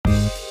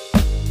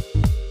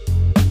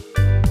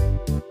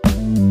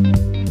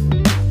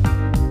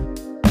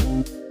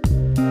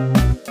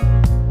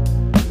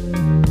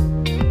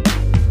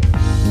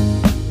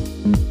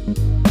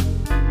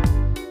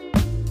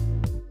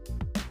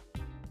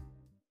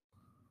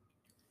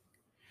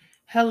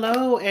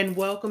Hello, and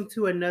welcome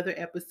to another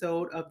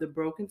episode of the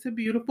Broken to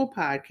Beautiful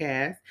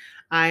podcast.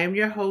 I am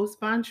your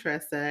host,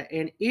 Vontressa,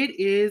 and it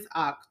is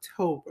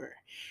October.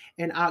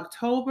 And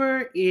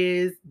October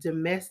is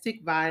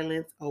Domestic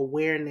Violence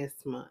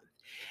Awareness Month.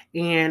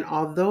 And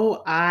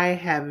although I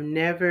have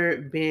never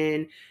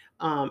been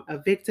a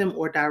victim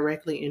or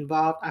directly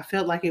involved, I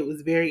felt like it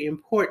was very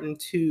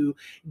important to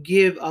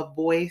give a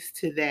voice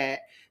to that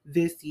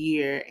this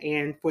year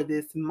and for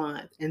this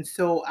month. And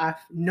so I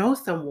know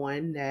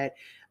someone that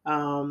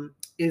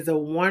is a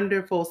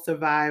wonderful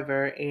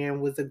survivor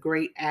and was a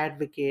great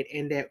advocate,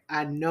 and that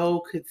I know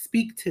could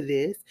speak to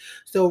this.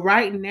 So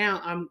right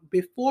now,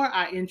 before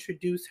I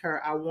introduce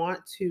her, I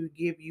want to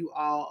give you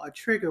all a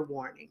trigger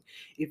warning.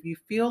 If you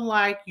feel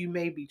like you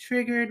may be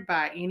triggered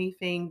by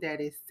anything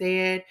that is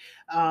said,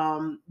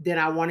 then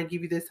I want to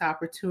give you this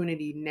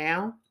opportunity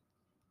now.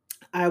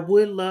 I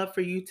would love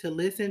for you to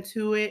listen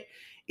to it.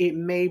 It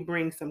may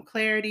bring some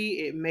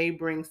clarity. It may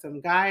bring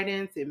some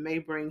guidance. It may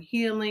bring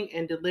healing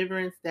and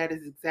deliverance. That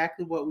is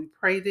exactly what we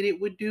pray that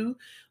it would do.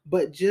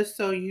 But just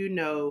so you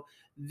know,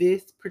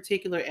 this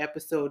particular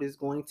episode is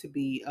going to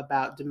be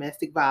about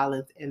domestic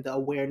violence and the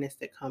awareness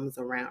that comes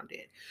around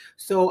it.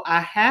 So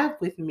I have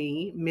with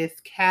me Miss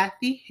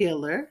Kathy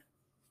Hiller.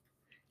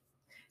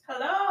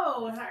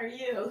 Hello, how are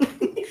you?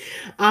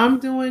 I'm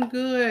doing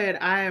good.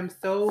 I am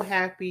so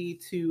happy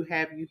to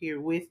have you here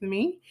with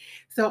me.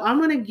 So, I'm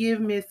going to give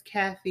Miss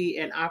Kathy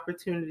an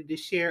opportunity to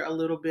share a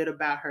little bit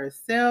about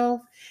herself,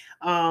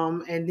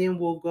 and then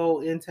we'll go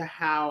into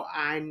how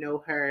I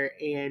know her,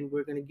 and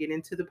we're going to get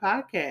into the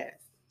podcast.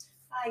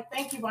 Hi,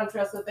 thank you,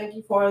 Vontressa. Thank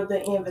you for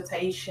the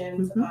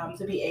invitation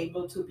to be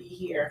able to be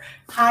here.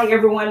 Hi,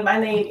 everyone. My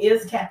name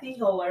is Kathy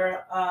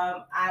Hiller.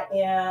 I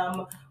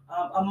am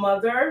a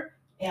mother,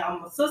 and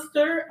I'm a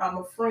sister, I'm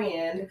a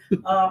friend,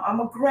 I'm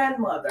a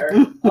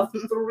grandmother of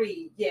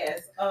three.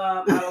 Yes,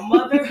 I'm a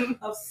mother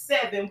of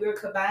seven. We're a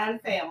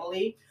combined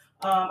family.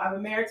 I've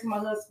been married to my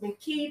husband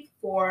Keith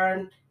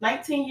for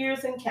 19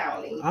 years and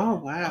counting. Oh,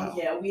 wow.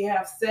 Yeah, we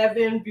have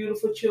seven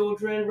beautiful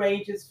children,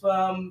 ranges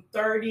from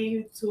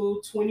 30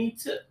 to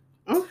 22.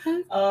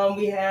 Okay.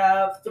 We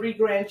have three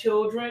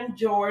grandchildren,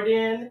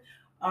 Jordan,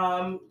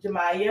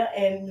 Jemiah,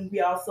 and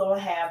we also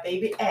have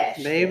baby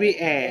Ash. Baby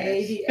Ash.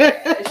 Baby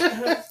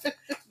Ash.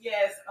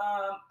 Yes,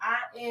 I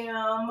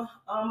am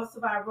a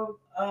survivor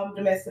of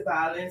domestic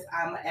violence.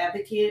 I'm an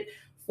advocate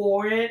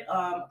for it.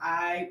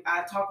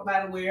 I talk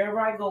about it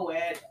wherever I go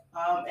at,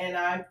 and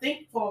I'm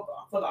thankful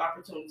for the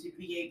opportunity to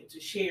be able to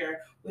share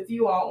with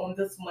you all on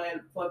this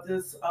one for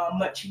this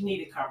much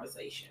needed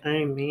conversation.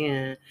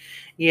 Amen.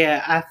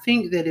 Yeah, I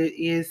think that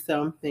it is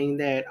something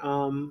that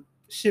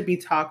should be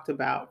talked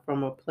about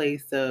from a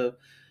place of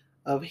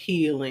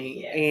healing.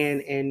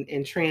 Yes.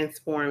 and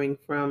transforming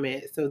from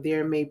it. So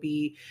there may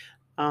be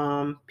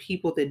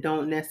people that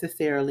don't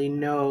necessarily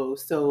know.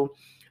 So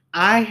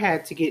I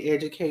had to get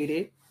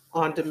educated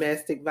on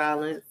domestic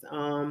violence.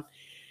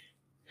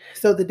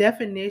 So the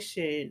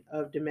definition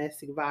of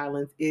domestic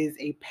violence is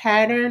a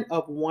pattern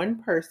of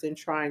one person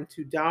trying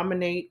to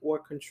dominate or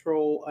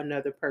control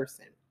another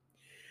person.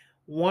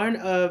 One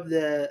of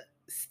the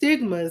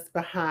stigmas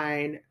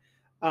behind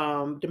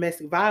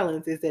domestic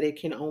violence is that it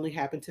can only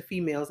happen to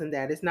females, and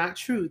that is not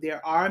true.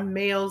 There are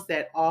males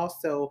that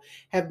also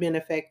have been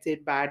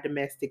affected by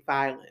domestic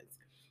violence.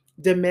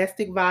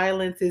 Domestic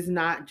violence is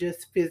not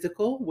just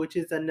physical, which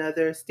is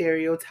another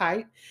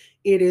stereotype.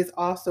 It is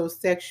also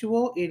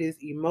sexual, it is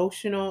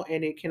emotional,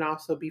 and it can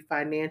also be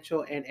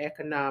financial and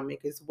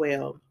economic as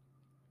well.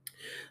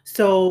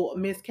 So,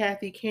 Miss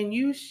Kathy, can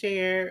you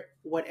share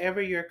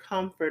whatever you're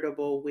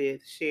comfortable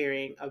with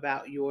sharing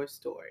about your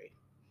story?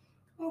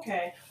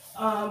 Okay.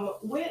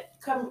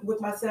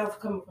 With myself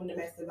coming from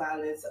domestic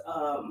violence,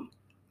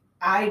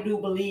 I do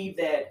believe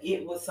that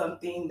it was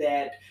something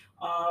that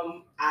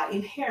I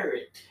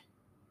inherit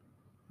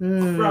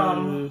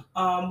from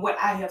what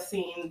I have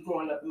seen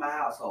growing up in my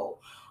household.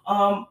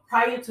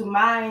 Prior to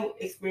my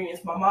experience,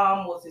 my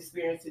mom was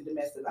experiencing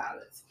domestic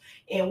violence.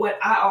 And what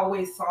I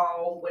always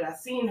saw when I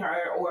seen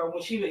her or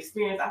when she would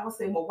experience, I would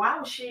say, well, why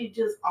was she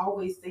just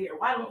always there?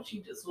 Why don't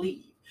she just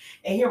leave?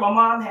 And here my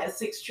mom has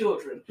 6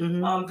 children,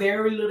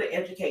 very little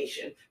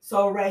education.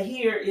 So right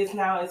here is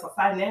now it's a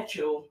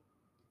financial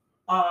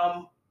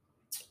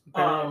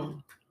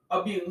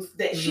abuse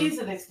that she's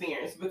an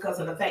experience because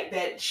of the fact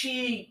that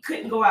she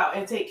couldn't go out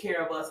and take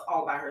care of us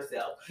all by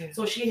herself. Yeah.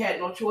 So she had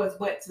no choice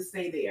but to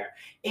stay there.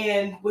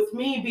 And with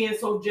me being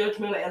so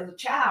judgmental as a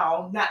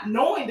child, not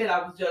knowing that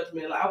I was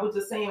judgmental, I was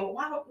just saying, well,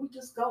 why don't we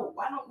just go?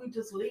 Why don't we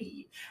just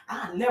leave?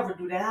 I'll never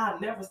do that.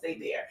 I'll never stay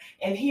there.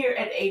 And here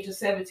at the age of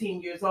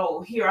 17 years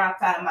old, here I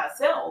find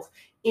myself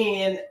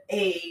in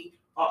a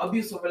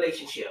abusive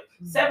relationship.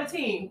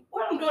 17,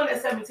 what I'm doing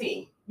at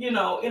 17, in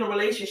a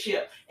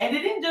relationship. And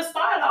it didn't just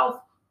start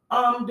off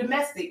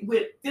domestic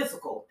with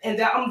physical. And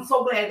I'm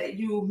so glad that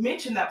you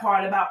mentioned that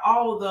part about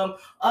all the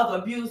other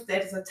abuse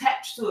that is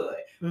attached to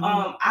it.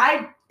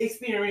 I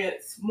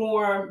experienced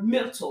more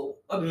mental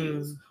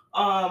abuse.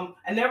 I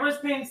never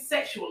experienced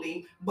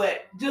sexually,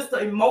 but just the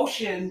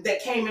emotion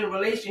that came in a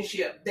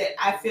relationship that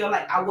I feel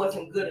like I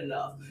wasn't good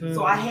enough.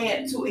 So I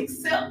had to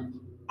accept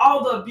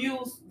all the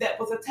abuse that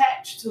was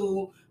attached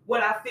to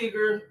what I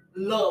figured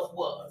love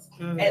was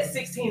at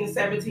 16 and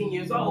 17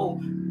 years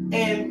old.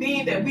 And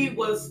being that we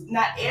was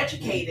not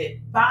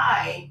educated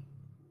by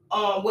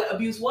what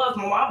abuse was,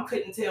 my mom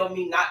couldn't tell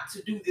me not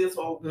to do this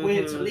or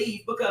when to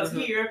leave, because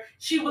here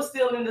she was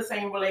still in the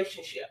same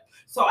relationship.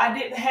 So I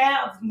didn't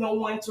have no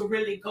one to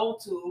really go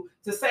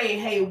to say,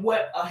 hey,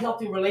 what a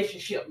healthy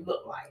relationship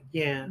look like.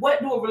 Yeah.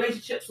 What do a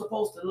relationship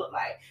supposed to look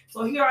like?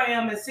 So here I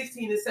am at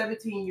 16 and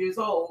 17 years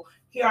old.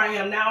 Here I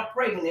am now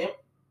pregnant.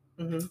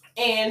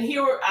 And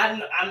here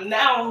I'm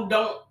now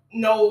don't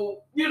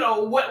know,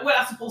 what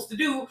I'm supposed to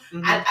do.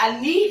 I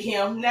need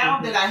him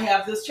now that I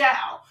have this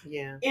child.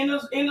 Yeah. In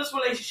this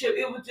relationship,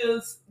 it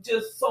was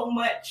just so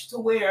much to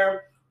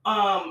where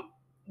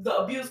the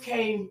abuse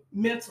came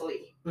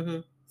mentally,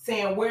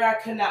 saying where I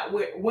could not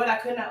wear, what I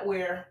could not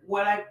wear,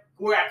 where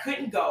I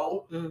couldn't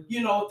go,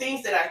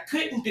 things that I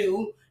couldn't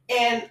do,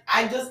 and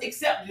I just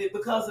accepted it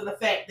because of the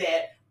fact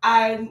that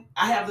I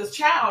have this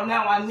child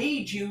now. I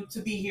need you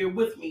to be here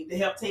with me to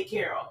help take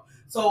care of.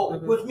 So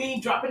with me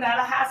dropping out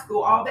of high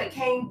school, all that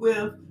came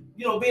with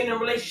being in a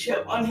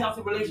relationship,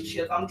 unhealthy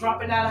relationships. I'm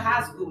dropping out of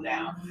high school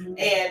now, and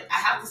I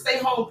have to stay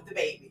home with the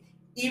baby.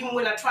 Even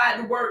when I tried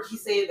to work, he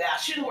said that I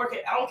shouldn't work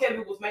at. I don't care if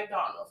it was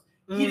McDonald's.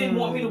 He didn't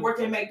want me to work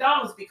at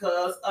McDonald's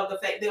because of the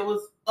fact there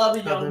was other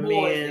young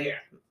boys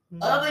there.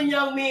 Other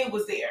young men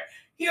was there.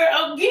 Here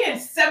again,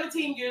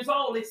 17 years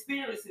old,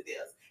 experiencing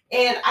this,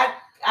 and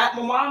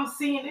my mom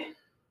seen it,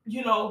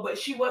 but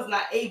she was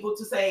not able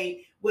to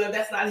say, well,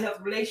 that's not a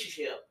healthy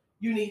relationship.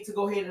 You need to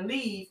go ahead and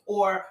leave,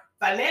 or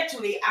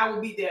financially, I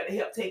will be there to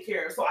help take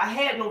care of. So I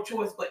had no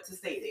choice but to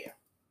stay there.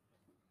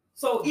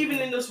 So even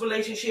in this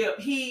relationship,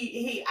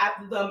 he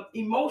after the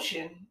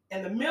emotion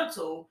and the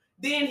mental,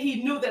 then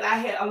he knew that I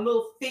had a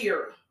little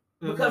fear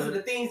because of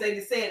the things that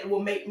he said will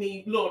make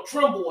me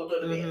tremble a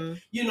little bit.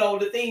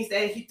 The things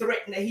that he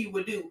threatened that he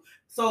would do.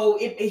 So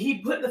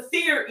he put the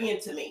fear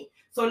into me.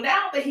 So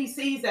now that he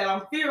sees that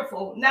I'm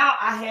fearful, now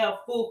I have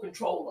full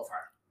control of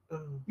her.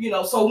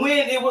 So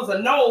when it was a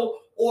no,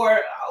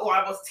 or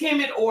I was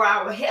timid, or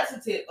I was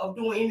hesitant of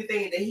doing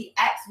anything that he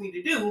asked me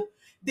to do,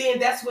 then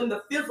that's when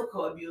the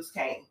physical abuse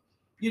came.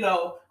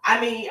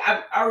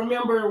 I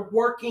remember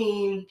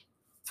working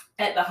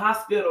at the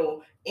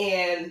hospital,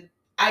 and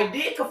I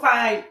did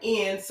confide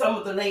in some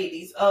of the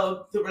ladies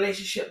of the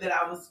relationship that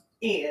I was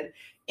in,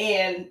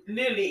 and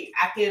literally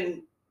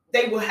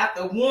they would have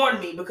to warn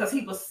me because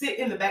he would sit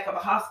in the back of the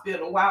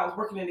hospital while I was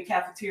working in the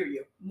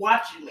cafeteria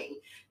watching me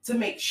to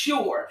make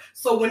sure.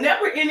 So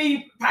whenever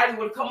anybody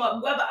would come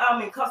up, whether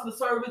I'm in customer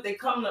service, they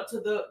coming up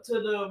to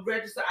the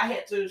register, I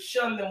had to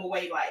shun them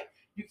away. Like,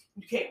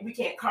 we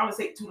can't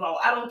conversate too long.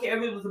 I don't care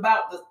if it was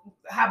about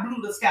how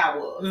blue the sky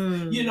was.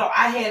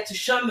 I had to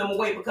shun them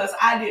away because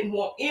I didn't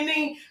want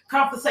any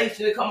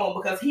conversation to come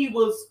on because he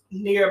was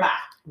nearby.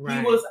 Right.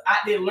 He was out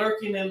there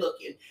lurking and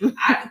looking.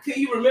 Could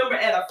you remember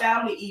at a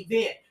family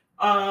event,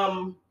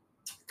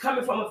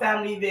 coming from a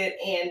family event,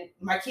 and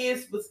my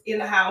kids was in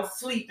the house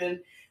sleeping.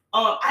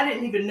 I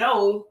didn't even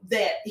know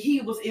that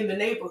he was in the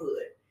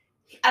neighborhood.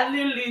 I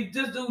literally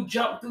just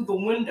jumped through the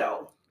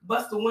window,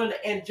 bust the window,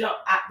 and jump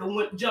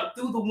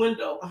through the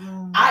window.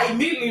 I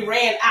immediately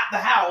ran out the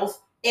house,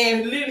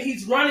 and literally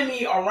he's running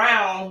me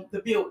around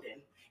the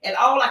building, and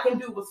all I can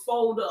do was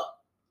fold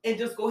up and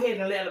just go ahead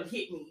and let him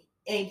hit me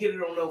and get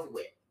it on over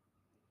with.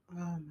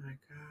 Oh my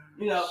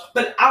God.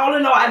 But all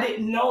in all, I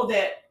didn't know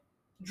that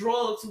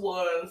drugs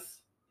was,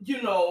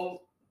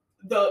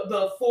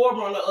 the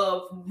forerunner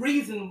of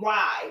reason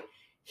why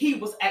he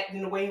was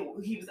acting the way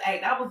he was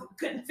acting.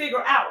 Couldn't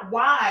figure out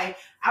why.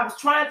 I was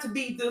trying to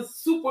be this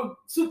super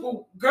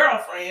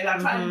girlfriend. I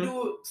tried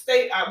to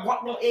I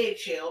walked on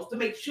eggshells to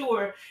make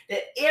sure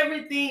that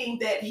everything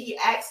that he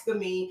asked of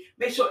me,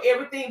 make sure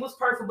everything was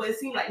perfect, but it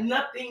seemed like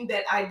nothing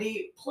that I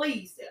did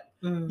pleased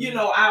him.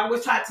 I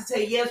always tried to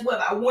say yes,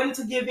 whether I wanted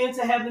to give in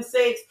to having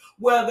sex,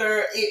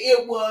 whether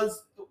it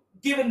was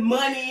giving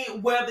money,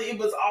 whether it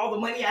was all the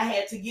money I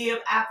had to give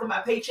after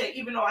my paycheck,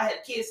 even though I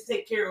had kids to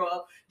take care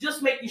of,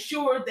 just making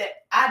sure that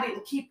I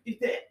didn't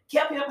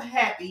kept him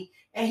happy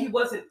and he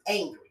wasn't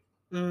angry.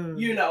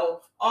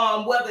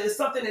 Whether it's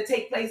something that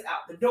take place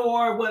out the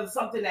door, whether it's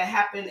something that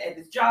happened at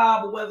his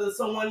job, or whether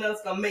someone else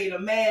made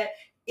him mad,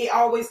 it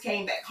always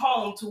came back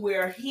home to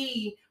where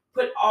he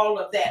put all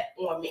of that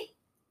on me.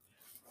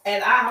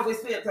 And I always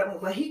felt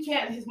that, well, he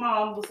can't. His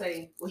mom would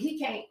say, well, he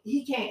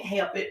can't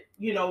help it.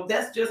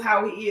 That's just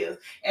how he is.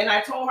 And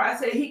I told her, I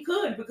said he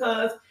could,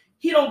 because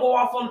he don't go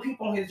off on the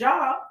people on his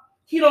job.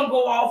 He don't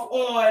go off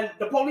on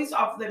the police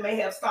officer that may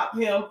have stopped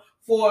him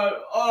for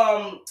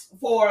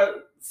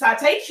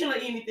citation or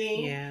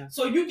anything. Yeah.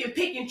 So you can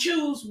pick and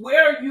choose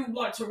where you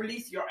want to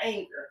release your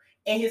anger.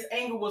 And his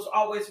anger was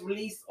always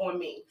released on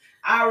me.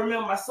 I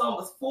remember my son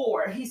was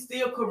 4. He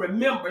still could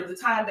remember the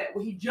time that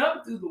when he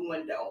jumped through the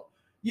window.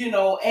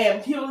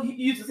 And he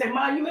used to say,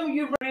 "Mom, you remember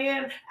you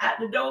ran out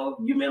the door?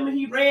 You remember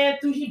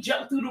he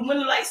jumped through the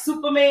window like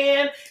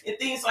Superman and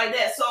things like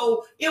that."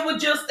 So it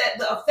was just that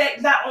the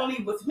effect not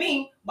only with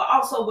me, but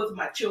also with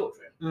my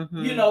children.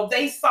 Mm-hmm.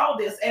 They saw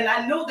this, and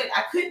I knew that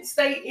I couldn't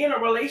stay in a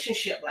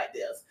relationship like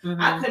this.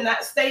 Mm-hmm. I could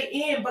not stay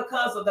in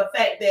because of the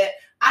fact that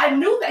I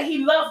knew that he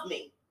loved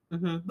me,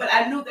 but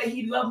I knew that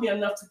he loved me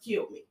enough to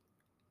kill me.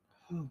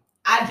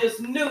 I just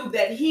knew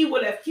that he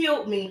would have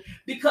killed me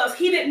because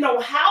he didn't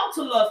know how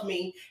to love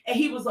me, and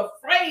he was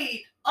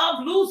afraid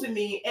of losing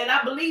me. And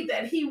I believe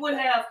that he would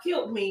have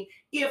killed me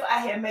if I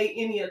had made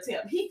any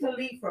attempt. He can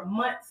leave for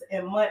months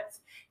and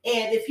months,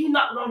 and if he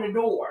knocked on the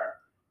door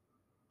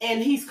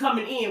and he's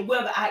coming in,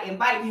 whether I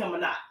invite him or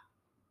not,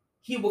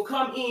 he will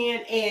come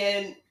in,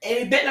 and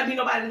it better not be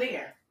nobody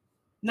there.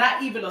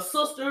 Not even a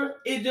sister.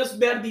 It just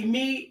better be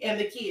me and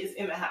the kids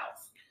in the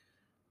house.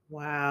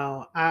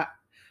 Wow.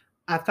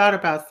 I thought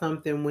about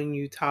something when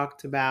you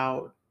talked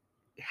about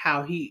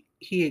how he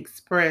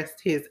expressed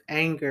his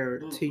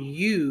anger to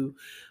you,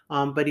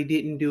 but he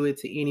didn't do it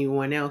to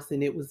anyone else,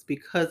 and it was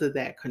because of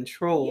that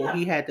control.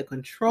 He had the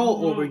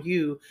control over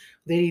you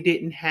that he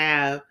didn't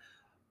have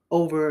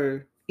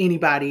over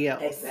anybody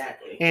else.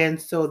 Exactly.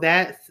 And so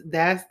that's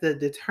the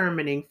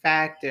determining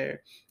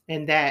factor,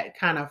 and that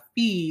kind of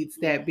feeds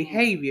that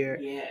behavior,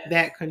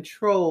 that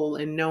control,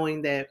 and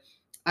knowing that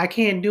I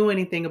can't do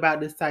anything about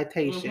this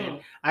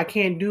citation. I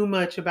can't do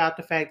much about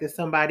the fact that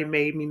somebody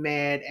made me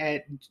mad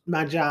at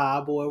my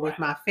job or with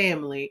my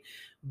family,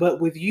 but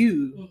with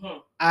you,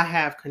 I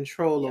have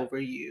control over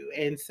you.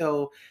 And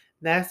so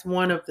that's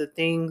one of the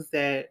things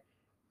that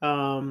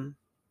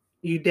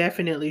you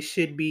definitely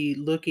should be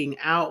looking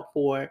out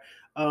for.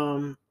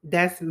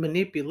 That's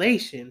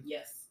manipulation.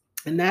 Yes.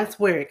 And that's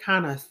where it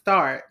kind of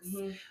starts.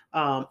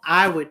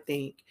 I would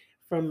think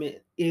from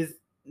it is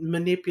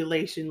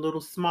manipulation, little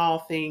small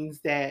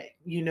things that,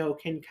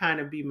 can kind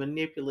of be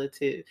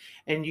manipulative.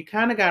 And you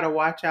kind of got to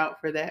watch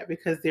out for that,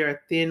 because there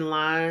are thin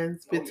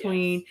lines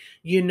between,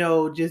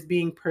 just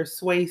being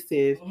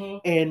persuasive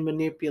and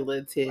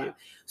manipulative. Right.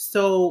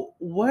 So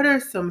what are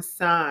some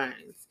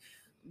signs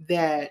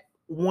that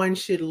one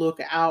should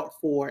look out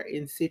for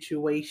in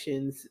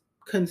situations,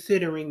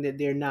 considering that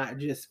they're not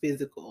just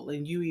physical?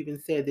 And you even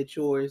said that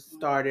yours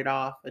started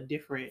off a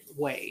different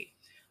way.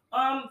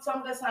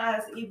 Some of the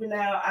signs, even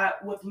now,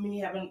 with me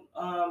having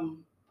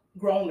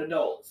grown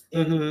adults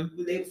and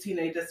they were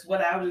teenagers, what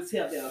I would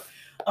tell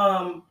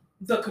them,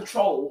 the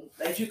control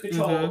that you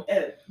control,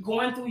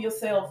 going through your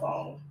cell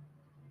phone.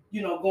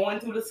 Going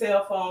through the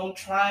cell phone,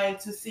 trying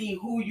to see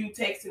who you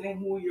texting and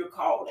who you're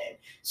calling,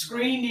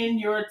 screening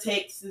your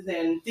texts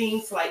and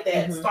things like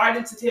that,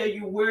 starting to tell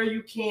you where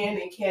you can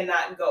and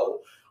cannot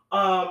go.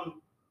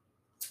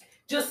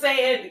 Just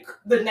saying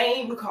the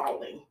name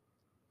calling.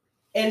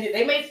 And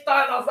they may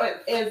start off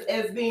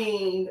as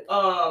being,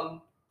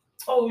 you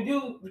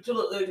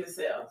look ugly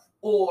yourself,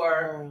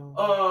 or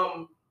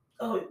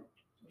oh,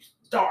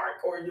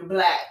 dark, or you're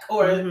black,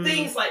 or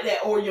things like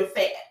that, or you're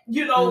fat,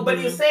 but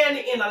you're saying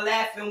it in a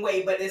laughing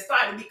way, but it's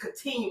starting to be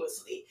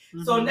continuously.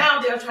 So now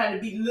they're trying to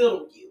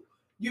belittle you,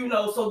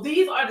 so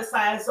these are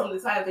some of the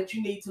signs that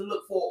you need to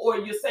look for. Or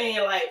you're saying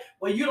like,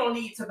 well, you don't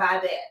need to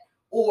buy that.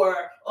 Or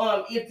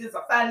if it's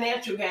a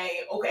financial gain,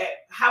 okay,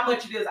 how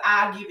much it is,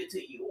 I'll give it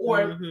to you.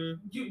 Or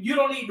you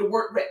don't need to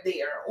work right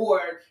there.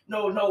 Or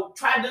no,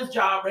 try this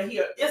job right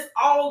here. It's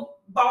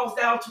all boils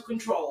down to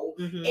control.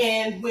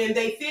 And when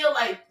they feel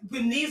like,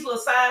 when these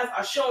little signs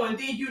are showing,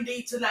 then you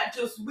need to not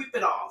just whip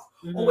it off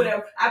or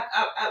whatever.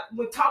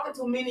 When talking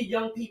to many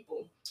young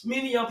people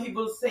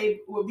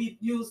say, will be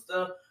used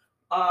the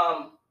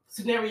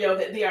scenario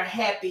that they are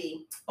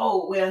happy.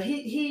 Oh, well,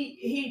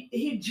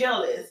 he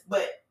jealous,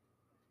 but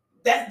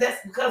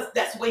that's because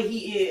that's the way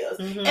he is.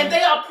 And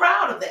they are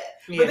proud of that.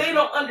 But they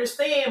don't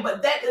understand,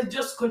 but that is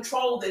just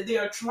control that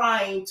they're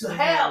trying to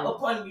have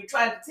upon you,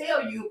 trying to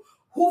tell you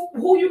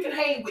who you can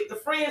hang with, the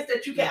friends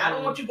that you can. I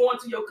don't want you going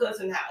to your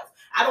cousin's house.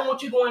 I don't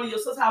want you going to your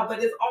sister's house,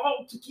 but it's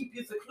all to keep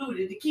you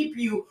secluded, to keep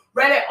you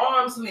right at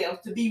arm's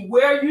length, to be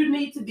where you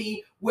need to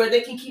be, where they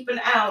can keep an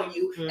eye on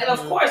you. And of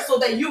course, so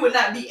that you would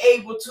not be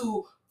able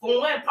to, for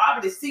one,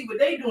 probably see what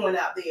they're doing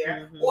out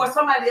there, or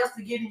somebody else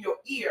to get in your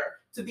ear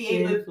to be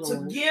able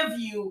to give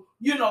you,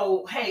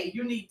 hey,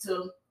 you need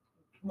to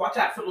watch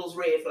out for those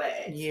red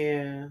flags.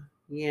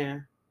 Yeah.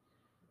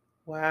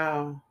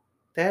 Wow.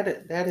 That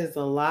is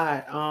a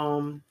lot.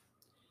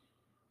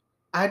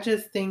 I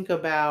just think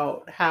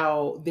about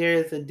how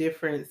there's a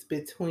difference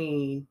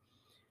between,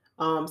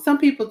 some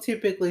people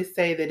typically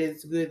say that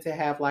it's good to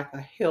have like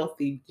a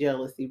healthy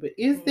jealousy, but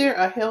is there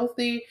a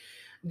healthy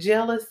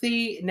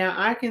jealousy? Now,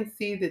 I can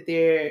see that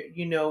there,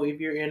 if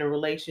you're in a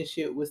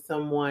relationship with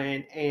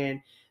someone and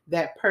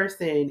that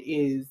person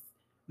is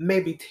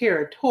maybe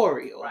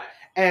territorial, right,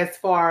 as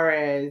far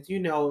as,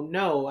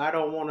 no, I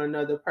don't want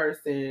another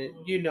person,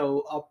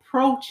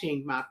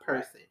 approaching my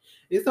person. Right.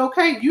 It's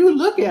okay. You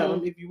look at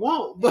them if you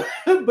want,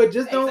 but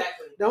just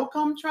don't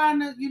come trying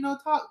to,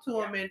 talk to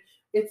them. And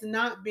it's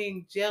not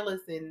being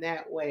jealous in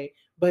that way,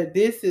 but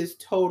this is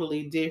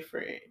totally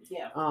different.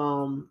 Yeah.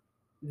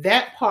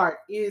 that part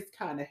is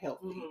kind of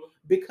healthy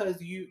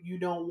because you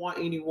don't want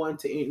anyone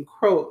to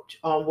encroach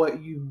on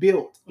what you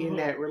built in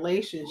that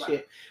relationship.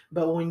 Right.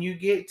 But when you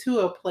get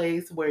to a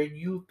place where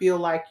you feel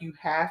like you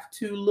have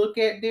to look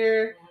at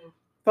their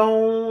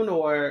phone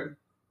or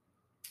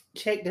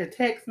check their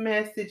text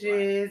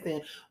messages. Right.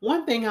 And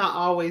one thing I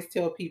always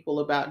tell people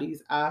about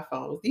these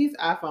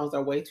iPhones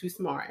are way too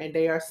smart and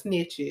they are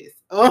snitches.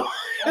 Oh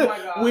my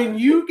God. When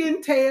you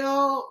can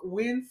tell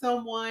when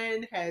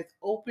someone has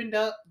opened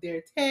up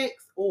their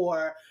text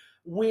or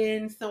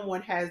when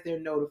someone has their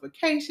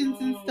notifications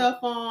and stuff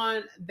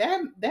on,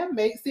 that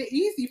makes it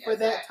easy for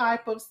that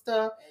type of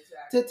stuff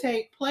to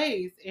take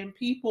place. And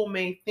people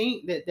may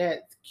think that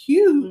that's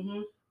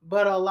cute,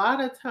 but a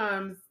lot of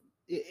times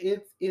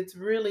it's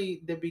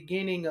really the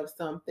beginning of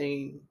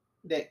something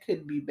that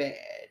could be bad.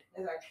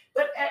 Exactly.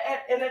 But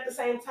at the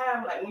same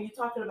time, like when you're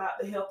talking about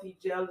the healthy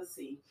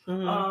jealousy,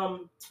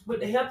 with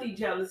the healthy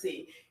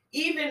jealousy,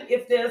 even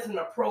if there's an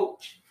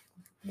approach,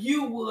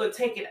 you would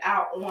take it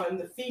out on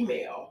the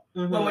female.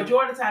 But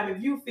majority of the time,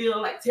 if you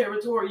feel like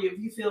territorial, if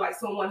you feel like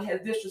someone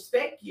has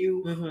disrespect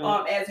you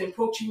as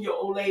approaching your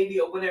old lady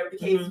or whatever the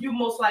case, you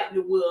most likely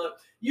would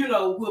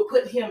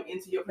put him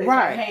into your place.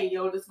 Right. Like, hey,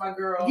 yo, this is my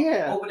girl,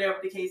 or whatever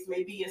the case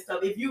may be and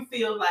stuff. If you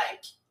feel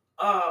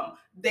like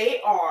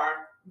they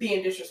are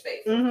being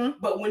disrespectful.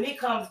 But when it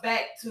comes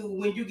back to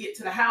when you get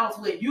to the house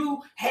where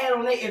you had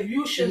on it, if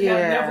you should have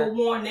never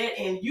worn that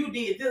and you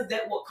did this,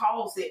 that what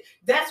caused it,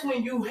 that's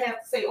when you have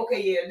to say,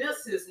 okay, yeah,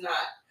 this is not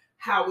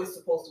how it's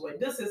supposed to work.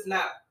 This is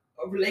not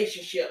a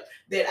relationship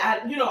that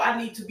I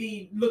need to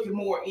be looking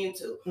more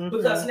into.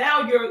 Because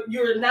now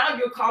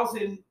you're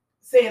causing,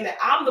 saying that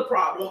I'm the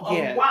problem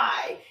of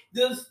why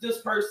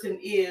this person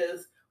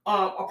is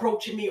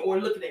approaching me or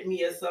looking at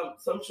me as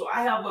some sort.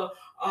 I have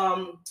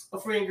a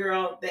friend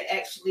girl that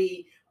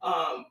actually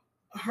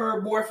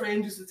her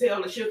boyfriend used to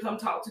tell her, she'll come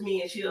talk to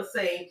me and she'll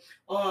say,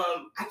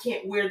 I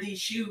can't wear these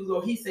shoes,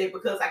 or he said,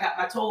 because I got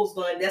my toes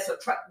done, that's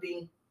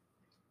attracting.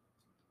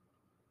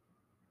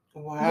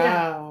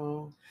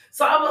 Wow. Yeah.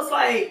 So I was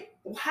like,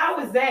 how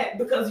is that?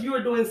 Because you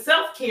were doing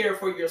self-care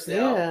for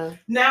yourself. Yeah.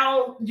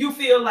 Now you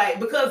feel like,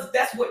 because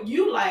that's what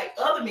you like,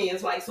 other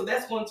men's like, so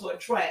that's going to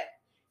attract.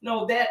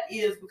 No, that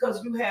is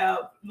because you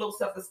have low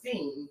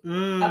self-esteem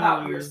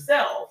about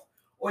yourself,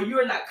 or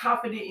you're not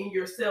confident in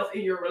yourself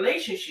in your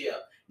relationship.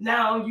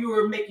 Now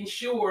you're making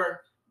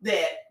sure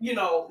that,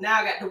 now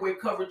I got to wear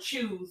covered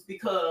shoes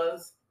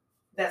because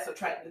that's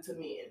attractive to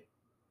men.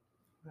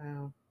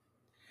 Wow.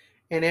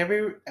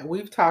 And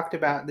we've talked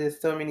about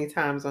this so many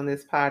times on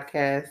this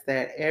podcast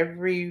that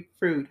every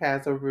fruit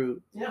has a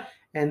root. Yeah.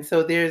 And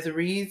so there's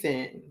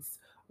reasons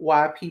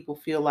why people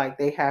feel like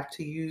they have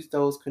to use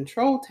those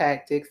control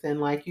tactics.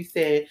 And like you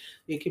said,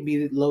 it could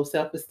be low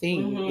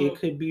self-esteem. It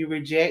could be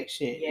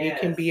rejection. Yes. It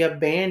can be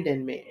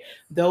abandonment. Yes.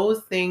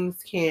 Those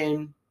things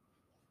can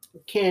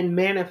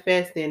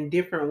manifest in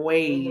different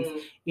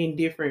ways in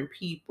different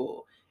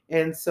people.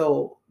 And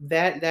so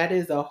that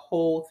is a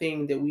whole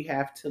thing that we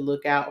have to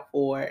look out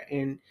for.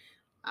 And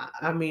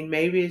I mean,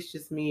 maybe it's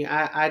just me.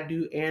 I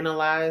do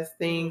analyze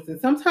things, and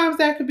sometimes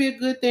that could be a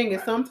good thing,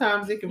 and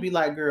sometimes it can be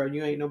like, girl,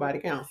 you ain't nobody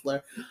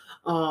counselor.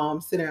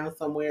 Sit down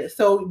somewhere.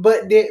 So,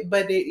 but there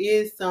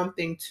is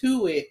something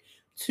to it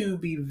to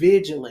be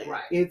vigilant.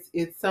 Right.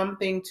 It's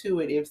something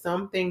to it. If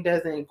something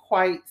doesn't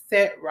quite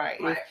set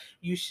right.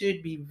 You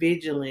should be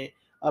vigilant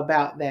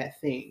about that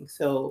thing.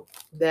 So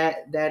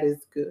that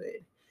is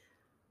good.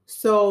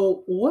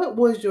 So what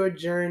was your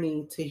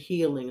journey to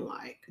healing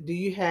like? Do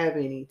you have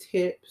any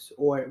tips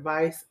or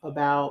advice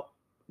about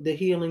the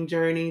healing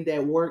journey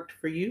that worked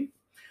for you?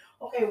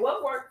 Okay,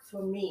 what worked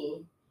for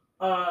me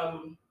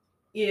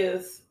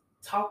is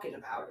talking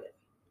about it.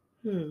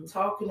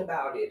 Talking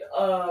about it.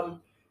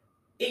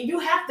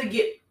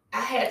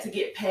 I had to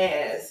get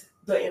past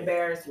the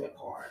embarrassment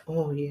part.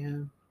 Oh,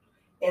 yeah.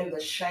 And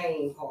the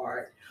shame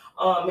part.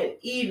 And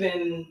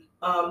even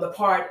the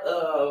part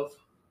of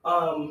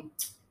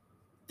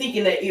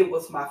thinking that it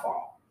was my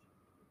fault.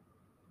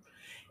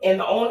 And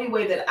the only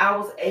way that I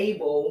was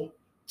able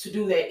to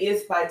do that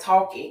is by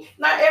talking.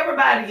 Not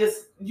everybody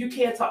you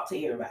can't talk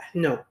to everybody.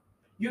 No.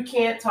 You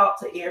can't talk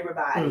to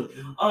everybody.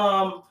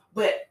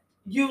 But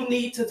you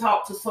need to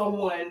talk to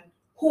someone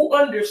who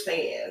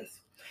understands.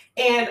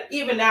 And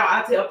even now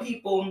I tell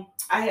people,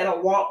 I had a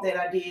walk that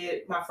I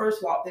did, my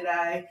first walk that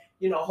I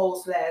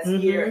host last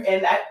year,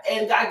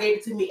 and God gave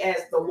it to me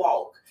as the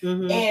walk.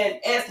 And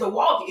as the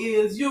walk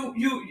is,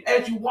 you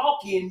as you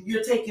walk in,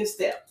 you're taking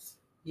steps.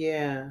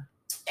 Yeah.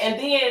 And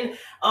then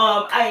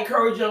I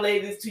encourage young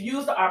ladies to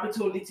use the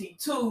opportunity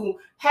to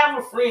have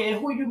a friend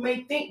who you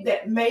may think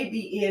that may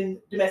be in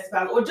domestic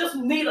violence or just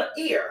need an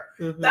ear.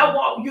 That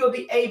walk, you'll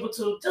be able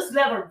to just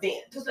let her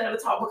vent, just let her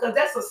talk, because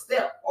that's a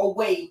step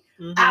away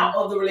out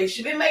of the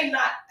relationship. It may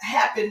not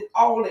happen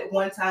all at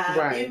one time.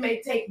 Right. It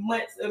may take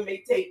months, it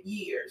may take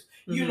years,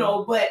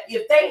 but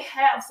if they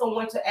have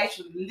someone to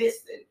actually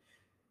listen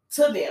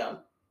to them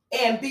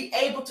and be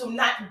able to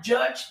not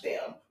judge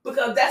them,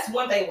 because that's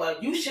one thing. Well,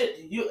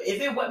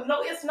 if it wasn't,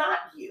 no, it's not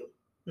you.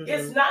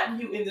 It's not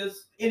you in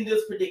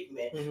this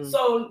predicament.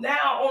 So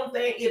now, only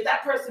thing, if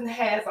that person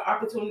has an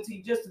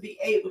opportunity just to be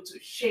able to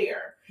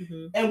share,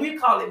 and we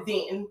call it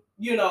then,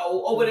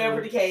 or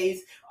whatever the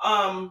case,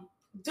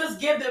 just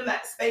give them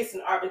that space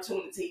and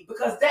opportunity,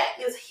 because that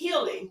is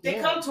healing. They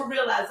come to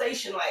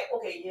realization like,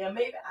 okay, yeah,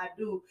 maybe I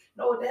do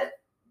know that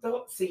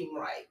don't seem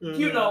right,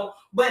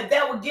 but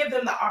that would give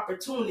them the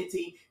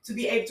opportunity to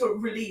be able to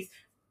release.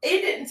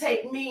 It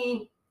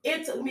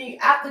took me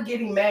after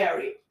getting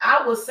married,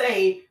 I would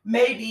say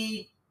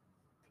maybe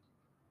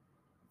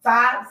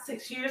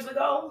 5-6 years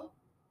ago,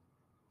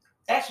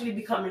 actually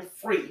becoming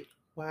free.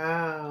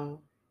 Wow.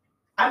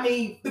 I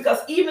mean, because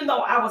even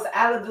though I was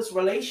out of this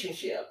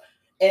relationship,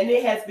 and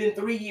it has been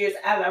 3 years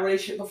out of that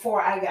relationship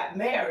before I got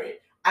married,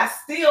 I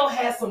still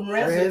had some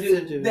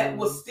residue that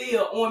was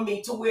still on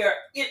me, to where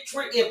if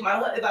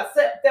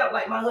I felt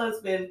like my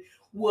husband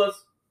was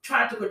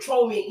trying to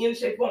control me in any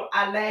shape or form,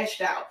 I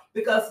lashed out.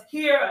 Because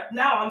here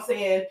now I'm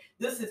saying,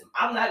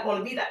 I'm not going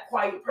to be that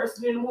quiet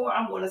person anymore.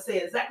 I'm going to say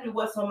exactly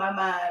what's on my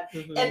mind.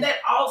 And that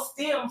all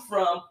stemmed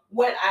from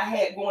what I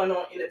had going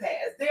on in the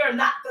past. They are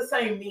not the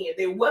same men.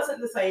 They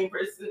wasn't the same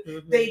person.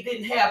 They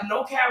didn't have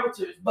no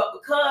characters. But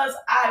because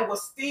I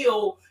was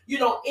still,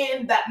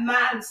 in that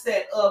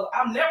mindset of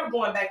I'm never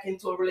going back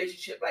into a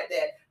relationship like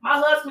that, my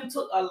husband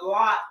took a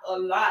lot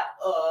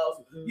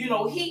of,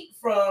 heat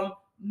from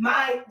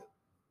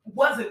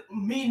wasn't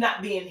me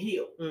not being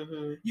healed.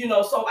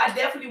 So I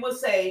definitely would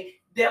say,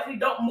 definitely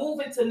don't move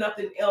into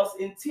nothing else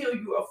until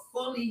you are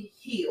fully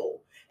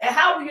healed. And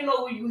how do you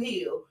know when you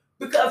heal?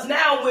 Because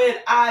now when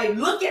I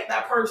look at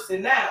that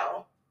person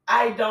now,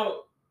 I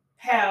don't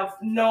have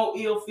no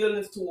ill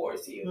feelings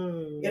towards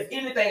you. If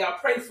anything, I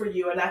pray for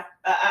you, and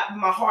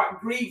my heart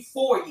grieves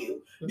for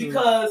you,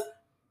 because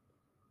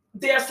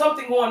there's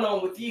something going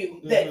on with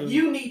you that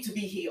you need to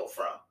be healed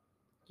from.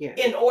 Yeah.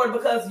 In order,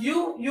 because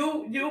you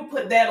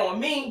put that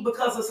on me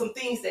because of some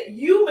things that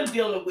you've been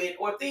dealing with,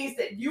 or things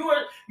that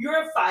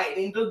you're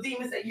fighting, the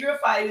demons that you're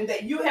fighting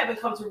that you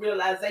haven't come to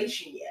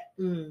realization yet.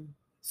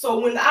 So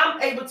when I'm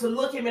able to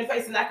look him in the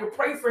face and I can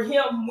pray for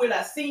him when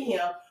I see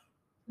him,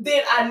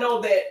 then I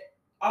know that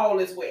all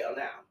is well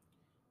now.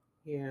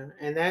 Yeah,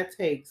 and that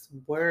takes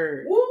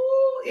work. Woo,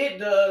 it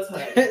does.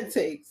 It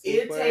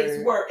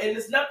takes work, and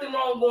there's nothing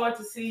wrong going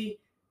to see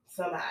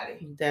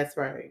somebody. That's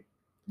right.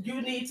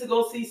 You need to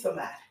go see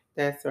somebody.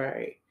 That's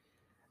right.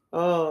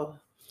 Oh,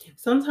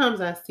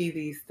 sometimes I see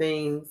these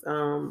things.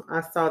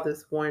 I saw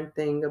this one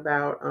thing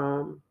about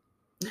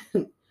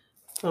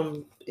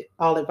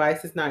all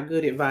advice is not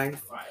good advice.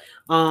 Right.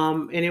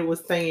 And it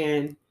was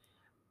saying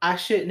I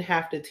shouldn't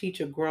have to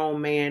teach a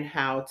grown man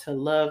how to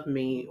love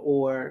me,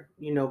 or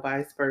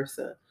vice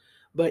versa.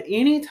 But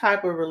any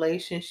type of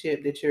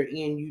relationship that you're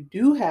in, you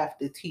do have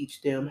to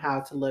teach them how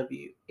to love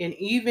you. And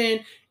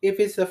even if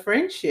it's a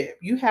friendship,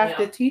 you have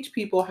to teach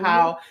people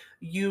how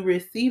you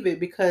receive it.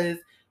 Because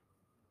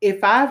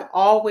if I've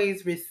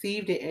always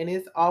received it and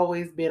it's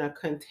always been a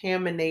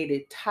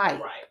contaminated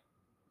type,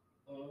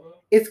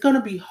 it's going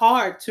to be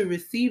hard to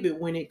receive it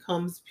when it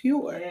comes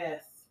pure.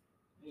 Yes.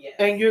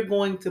 And you're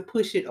going to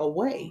push it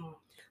away.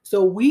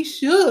 So we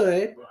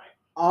should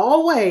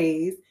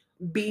always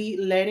be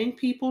letting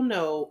people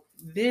know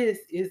this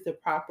is the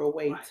proper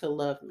way to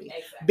love me.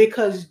 Exactly.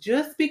 Because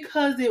just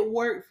because it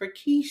worked for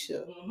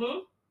Keisha,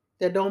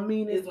 that don't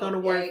mean it's going to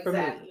work for me.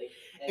 Exactly.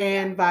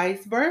 And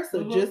vice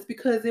versa. Just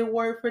because it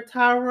worked for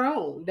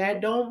Tyrone, that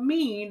don't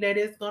mean that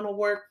it's going to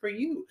work for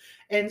you.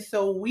 And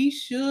so we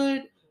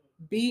should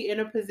be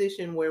in a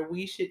position where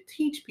we should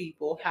teach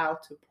people how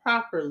to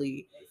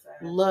properly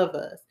love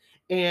us.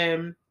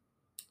 And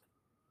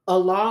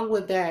along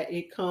with that,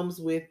 it comes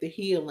with the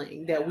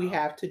healing that we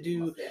have to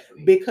do.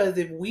 Because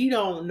if we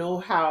don't know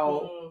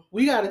how,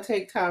 we got to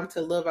take time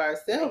to love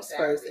ourselves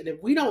first. And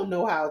if we don't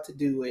know how to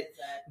do it,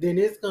 then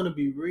it's going to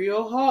be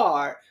real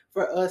hard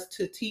for us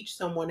to teach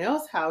someone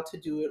else how to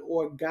do it,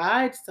 or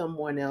guide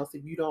someone else.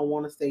 If you don't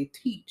want to say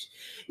teach,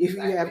 if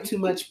you have too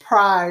much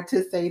pride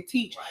to say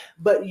teach,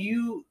 but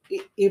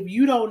if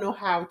you don't know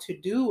how to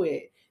do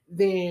it,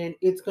 then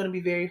it's going to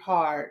be very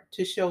hard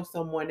to show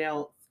someone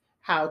else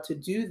how to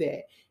do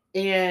that.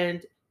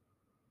 And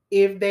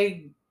if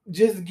they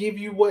just give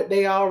you what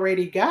they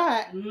already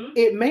got,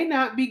 it may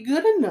not be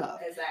good enough.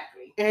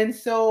 Exactly. And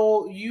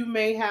so you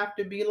may have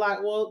to be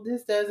like, well,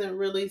 this doesn't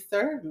really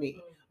serve me.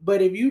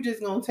 But if you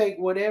just going to take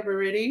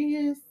whatever it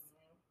is,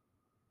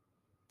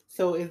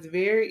 so it's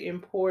very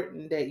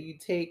important that you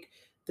take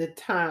the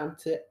time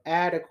to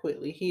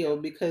adequately heal.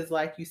 Because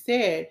like you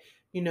said,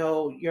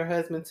 your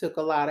husband took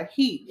a lot of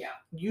heat. Yeah.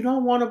 You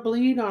don't want to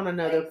bleed on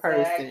another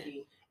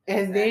person.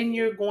 And then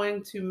you're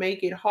going to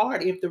make it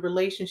hard if the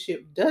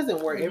relationship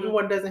doesn't work.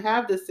 Everyone doesn't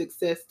have the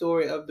success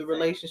story of the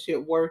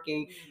relationship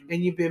working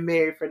and you've been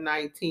married for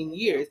 19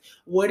 years.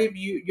 What if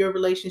your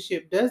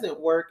relationship doesn't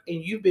work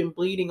and you've been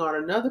bleeding on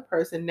another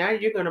person? Now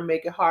you're going to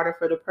make it harder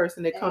for the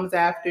person that comes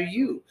after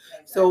you.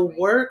 So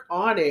work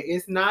on it.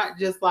 It's not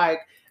just like,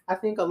 I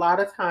think a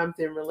lot of times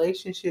in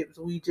relationships,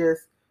 we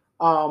just,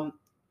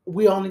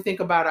 we only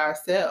think about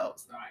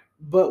ourselves.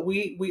 But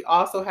we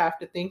also have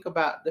to think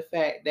about the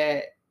fact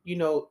that, you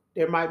know,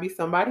 there might be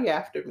somebody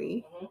after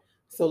me. Mm-hmm.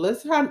 So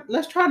let's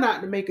try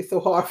not to make it so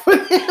hard for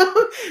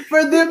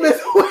them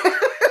as well.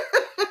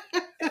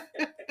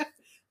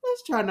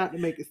 Let's try not to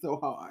make it so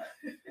hard.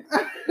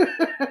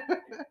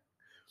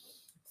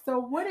 So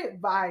what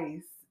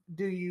advice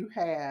do you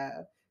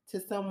have to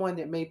someone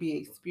that may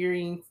be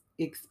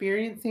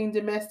experiencing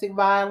domestic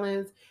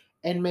violence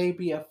and may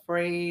be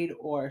afraid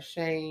or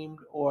ashamed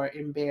or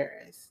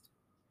embarrassed?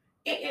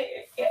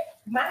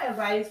 My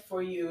advice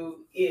for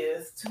you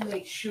is to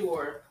make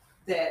sure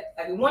that,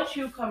 like, once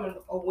you come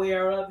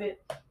aware of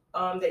it,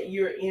 that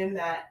you're in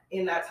that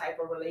type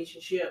of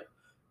relationship,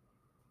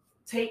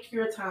 take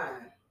your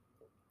time.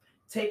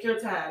 Take your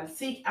time.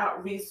 Seek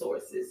out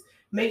resources.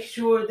 Make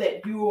sure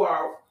that you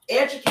are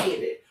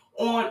educated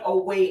on a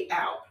way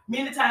out.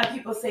 Many times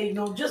people say,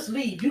 "No, just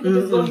leave. You can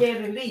just go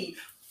ahead and leave."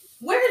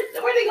 Where are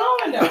they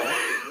going though?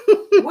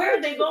 Where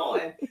are they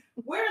going?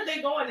 Where are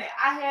they going at?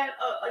 I had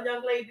a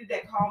young lady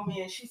that called me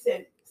and she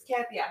said,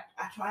 "Kathy, I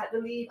tried to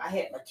leave. I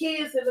had my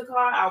kids in the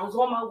car. I was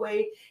on my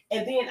way.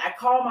 And then I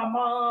called my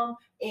mom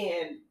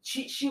and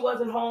she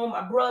wasn't home.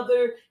 My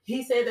brother,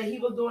 he said that he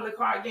was doing a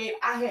card game.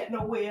 I had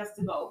nowhere else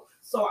to go.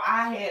 So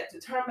I had to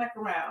turn back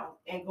around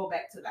and go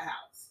back to the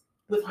house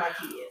with my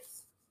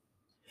kids."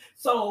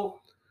 So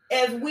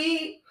as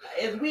we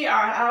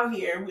are out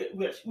here,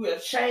 we're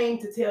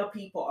ashamed to tell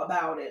people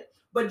about it.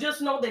 But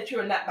just know that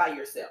you're not by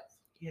yourself.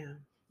 Yeah.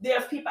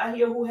 There's people out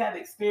here who have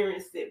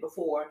experienced it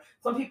before.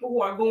 Some people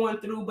who are going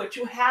through, but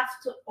you have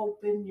to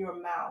open your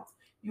mouth.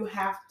 You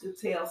have to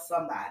tell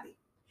somebody.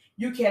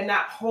 You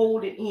cannot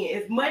hold it in.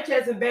 As much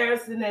as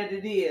embarrassing as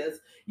it is,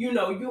 you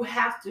know, you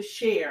have to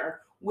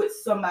share with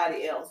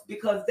somebody else,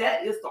 because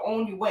that is the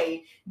only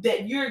way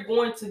that you're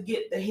going to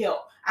get the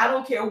help. I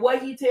don't care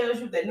what he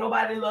tells you, that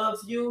nobody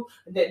loves you,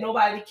 that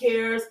nobody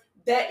cares.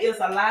 That is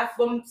a lie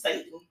from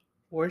Satan.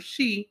 Or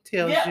she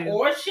tells you.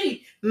 Or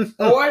she.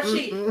 Or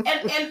she. And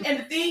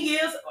the thing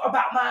is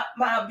about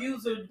my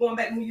abuser, going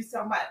back when you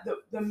talking about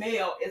the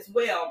male as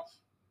well,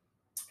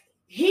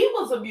 he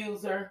was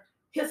abuser,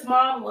 his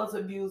mom was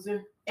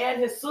abuser,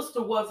 and his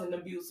sister was an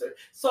abuser.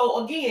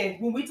 So again,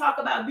 when we talk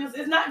about abuse,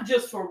 it's not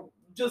just for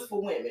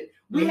women.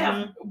 We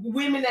have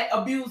women that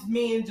abuse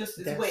men just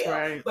as well.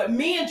 Right. But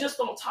men just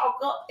don't talk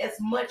up as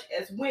much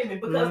as women,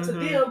 because to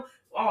them,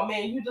 oh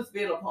man, you just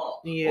been a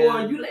punk. Yeah.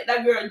 Or you let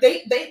that girl,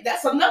 they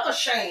that's another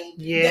shame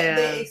that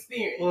they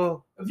experience.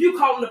 Oh. If you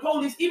call the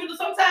police, even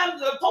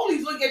sometimes the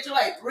police look at you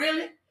like,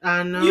 really?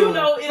 I know. You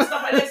know, and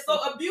stuff like that. So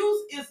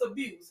abuse is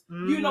abuse.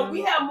 You know,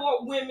 we have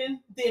more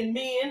women than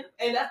men,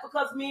 and that's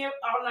because men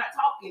are not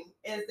talking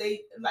as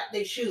they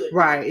should.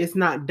 Right. It's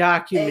not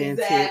documented.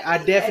 Exactly. I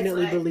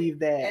definitely believe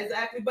that.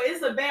 Exactly. But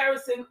it's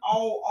embarrassing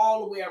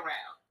all the way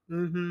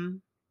around.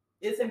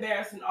 It's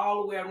embarrassing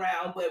all the way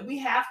around, but we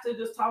have to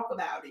just talk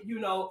about it. You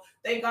know,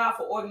 thank God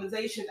for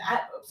organizations.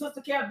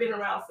 Sister Care been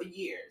around for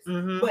years,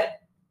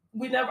 but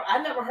I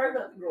never heard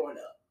of it growing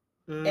up.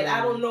 And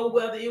I don't know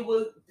whether it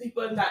was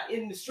people not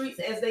in the streets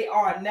as they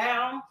are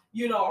now.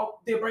 You know,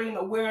 they're bringing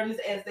awareness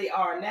as they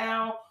are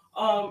now.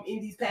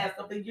 In these past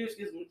couple of years,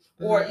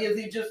 or is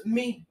it just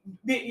me,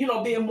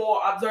 being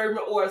more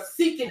observant or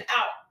seeking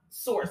out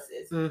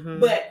sources?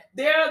 But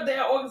there are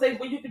organizations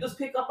where you can just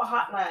pick up a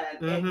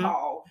hotline and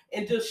call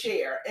and just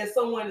share, and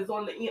someone is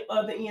on the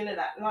other end of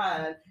that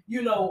line,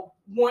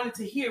 wanting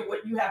to hear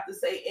what you have to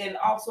say, and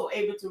also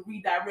able to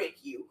redirect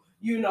you,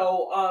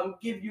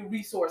 give you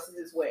resources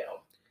as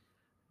well.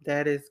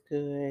 That is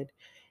good.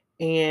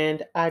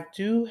 And I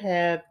do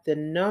have the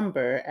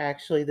number,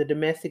 actually, the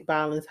domestic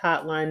violence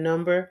hotline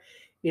number.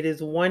 It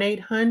is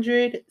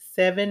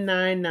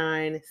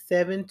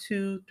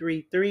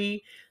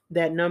 1-800-799-7233.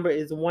 That number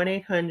is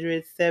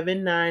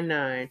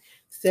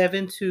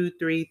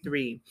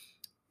 1-800-799-7233.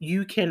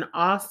 You can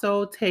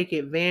also take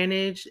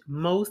advantage.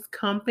 Most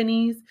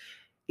companies,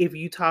 if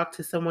you talk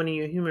to someone in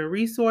your human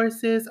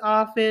resources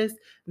office,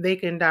 they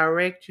can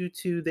direct you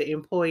to the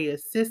employee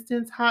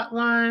assistance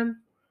hotline.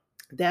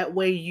 That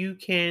way you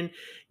can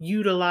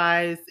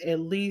utilize, at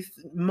least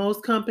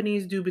most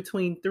companies do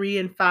between 3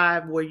 and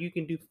 5, where you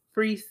can do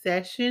free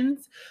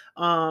sessions.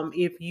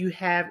 If you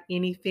have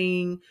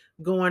anything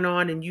going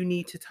on and you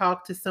need to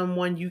talk to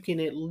someone, you can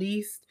at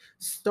least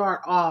start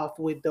off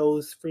with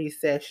those free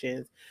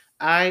sessions.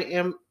 I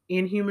am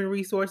in human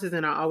resources,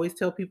 and I always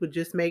tell people,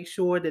 just make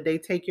sure that they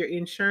take your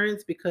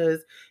insurance,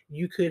 because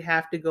you could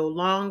have to go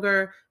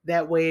longer.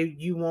 That way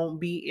you won't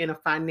be in a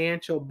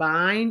financial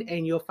bind,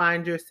 and you'll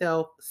find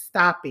yourself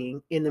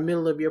stopping in the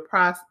middle of your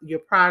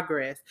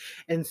progress.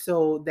 And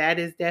so that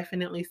is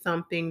definitely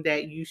something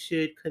that you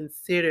should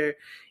consider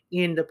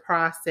in the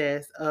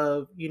process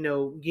of,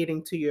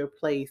 getting to your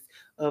place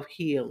of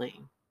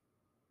healing.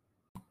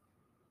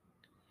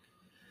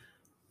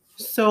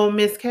 So,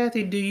 Miss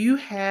Kathy, do you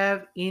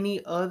have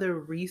any other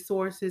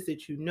resources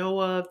that you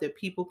know of that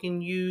people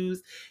can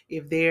use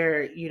if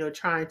they're,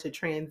 trying to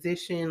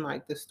transition,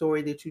 like the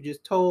story that you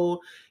just told,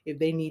 if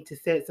they need to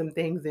set some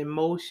things in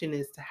motion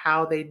as to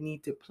how they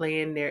need to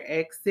plan their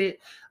exit?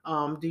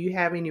 Do you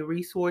have any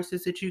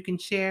resources that you can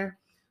share?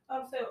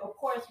 So of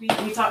course we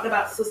talked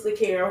about Sister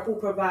Care, who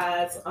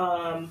provides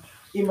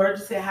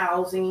emergency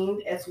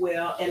housing as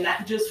well, and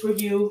not just for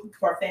you,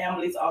 for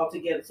families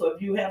altogether. So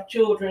if you have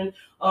children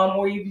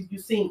or you're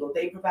single,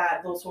 they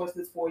provide those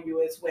sources for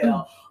you as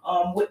well.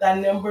 With that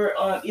number,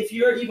 if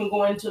you're even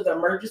going to the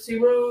emergency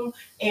room,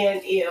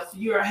 and if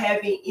you're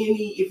having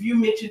if you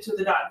mention to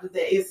the doctor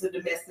that it's a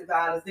domestic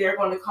violence, they're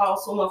going to call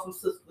someone from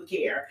Sister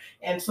Care,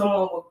 and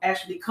someone will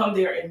actually come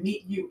there and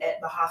meet you at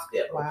the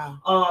hospital.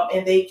 Wow.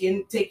 And they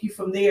can take you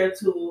from there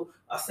to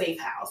a safe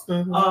house.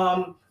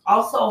 Mm-hmm.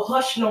 Also,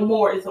 Hush No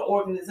More is an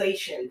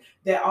organization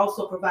that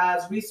also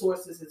provides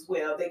resources as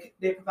well.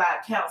 They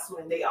provide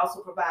counseling. They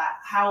also provide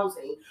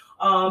housing.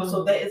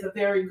 So that is a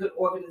very good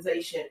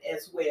organization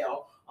as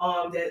well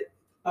that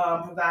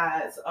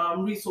provides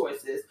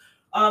resources.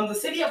 The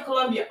City of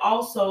Columbia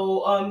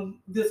also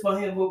this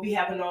month will be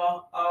having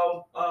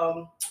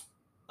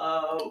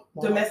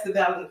domestic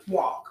violence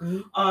walk.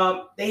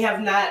 Mm-hmm. They have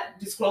not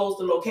disclosed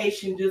the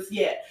location just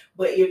yet,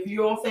 but if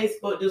you're on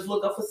Facebook, just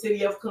look up for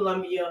City of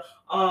Columbia,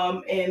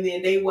 and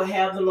then they will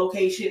have the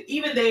location.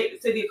 Even the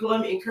City of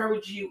Columbia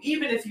encourage you,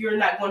 even if you're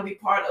not going to be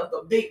part of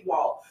the big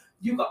walk,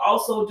 you can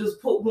also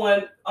just put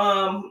one.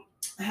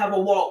 Have a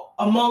walk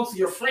amongst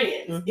your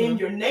friends in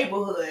your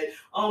neighborhood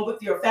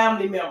with your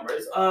family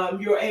members.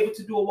 You're able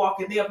to do a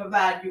walk, and they'll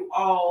provide you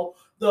all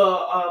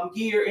the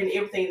gear and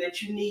everything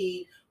that you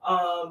need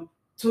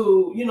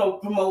to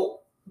promote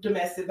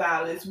domestic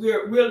violence.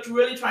 We're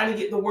really trying to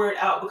get the word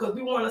out because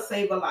we want to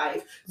save a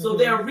life. So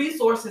there are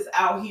resources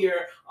out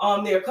here.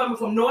 They're coming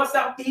from north,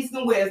 south, east,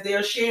 and west.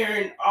 They're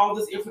sharing all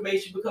this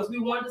information because we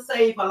want to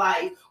save a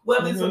life,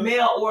 whether it's a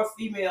male or a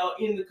female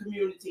in the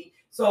community.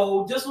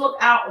 So just look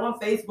out on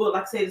Facebook.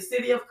 Like I say, the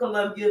City of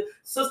Columbia,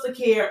 Sister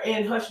Care,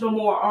 and Hush No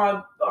More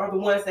are the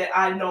ones that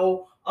I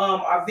know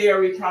are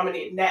very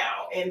prominent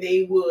now. And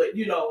they would,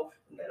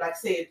 like I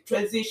said,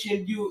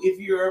 transition you if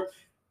you're.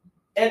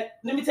 And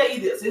let me tell you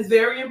this, it's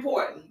very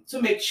important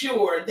to make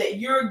sure that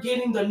you're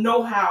getting the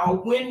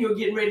know-how when you're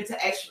getting ready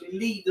to actually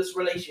lead this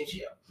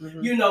relationship.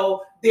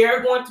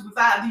 They're going to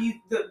provide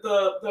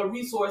the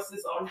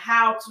resources on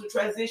how to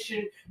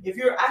transition.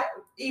 I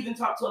even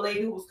talked to a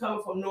lady who was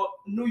coming from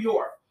New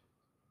York.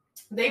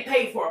 They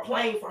paid for a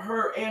plane for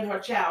her and her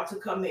child to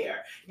come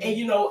there.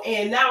 And,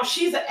 and now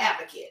she's an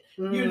advocate,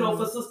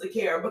 for Sister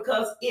Care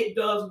because it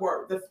does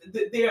work.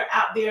 They're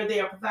out there. They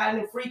are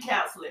providing free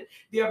counseling.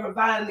 They're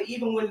providing,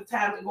 even when it's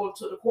time to go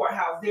to the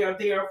courthouse, they're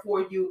there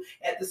for you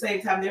at the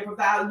same time. They're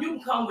providing, you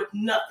can come with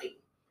nothing.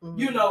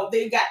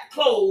 They got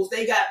clothes,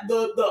 they got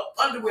the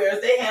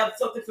underwears, they have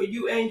something for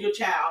you and your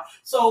child.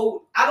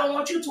 So I don't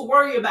want you to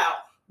worry about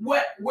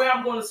where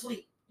I'm going to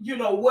sleep.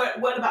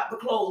 What about the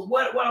clothes?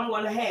 What I'm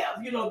going to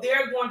have?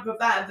 They're going to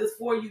provide this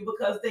for you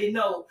because they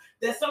know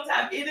that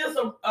sometimes it is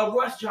a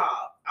rush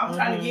job. I'm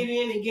trying to get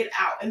in and get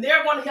out, and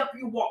they're going to help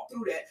you walk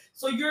through that.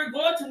 So you're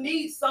going to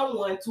need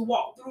someone to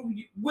walk through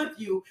with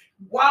you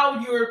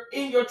while you're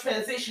in your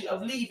transition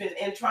of leaving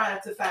and trying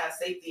to find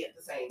safety at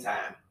the same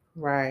time.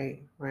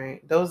 Right.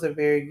 Those are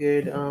very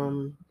good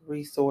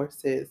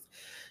resources.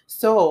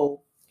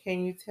 So,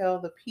 can you tell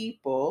the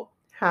people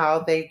how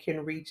they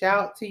can reach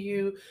out to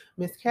you?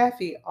 Miss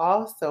Kathy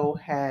also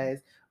has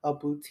a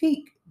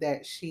boutique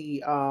that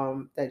she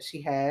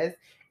has,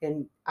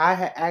 and I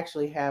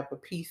actually have a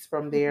piece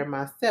from there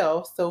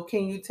myself. So,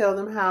 can you tell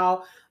them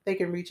how they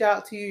can reach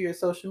out to you, your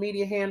social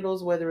media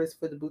handles, whether it's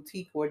for the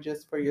boutique or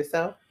just for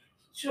yourself?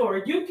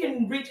 Sure. You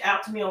can reach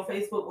out to me on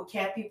Facebook with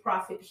Kathy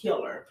Prophet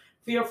Healer.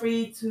 Feel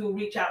free to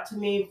reach out to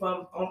me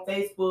on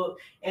Facebook,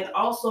 and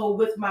also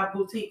with my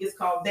boutique. It's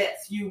called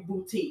That's You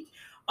Boutique.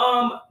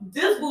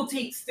 This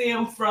boutique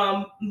stemmed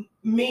from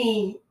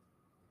me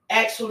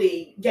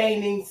actually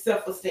gaining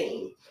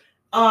self-esteem.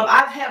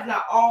 I have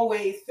not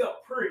always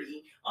felt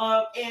pretty,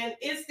 and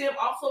it stemmed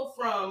also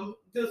from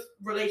this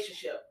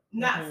relationship,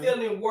 not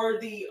feeling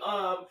worthy.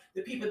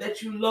 The people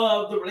that you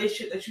love, the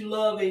relationship that you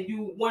love, and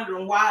you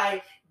wondering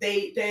why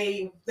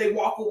they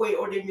walk away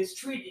or they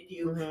mistreated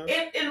you.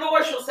 It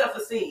lowers your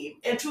self-esteem,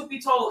 and truth be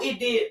told, it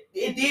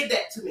did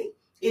that to me.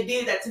 It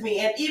did that to me.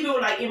 And even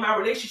like in my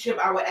relationship,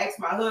 I would ask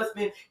my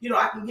husband,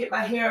 I can get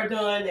my hair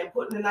done and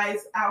put a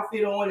nice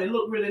outfit on and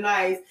look really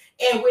nice.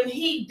 And when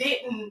he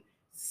didn't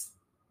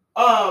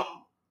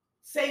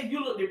say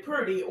you looked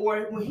pretty,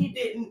 or when he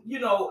didn't,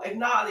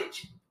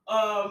 acknowledge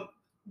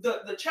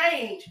the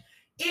change,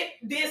 it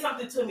did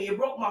something to me. It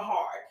broke my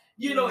heart.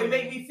 It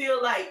made me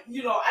feel like,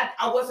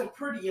 I wasn't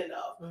pretty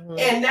enough.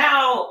 And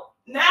now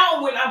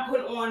when I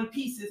put on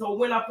pieces or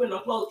when I put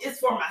on clothes, it's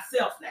for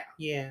myself now.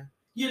 Yeah.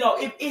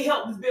 it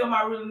helps build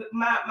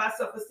my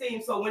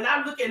self-esteem. So when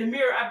I look in the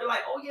mirror, I be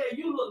like, oh yeah,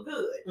 you look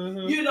good.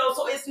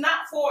 So it's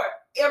not for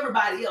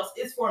everybody else,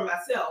 it's for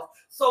myself.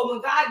 So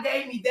when God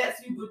gave me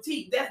That's You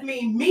Boutique, that's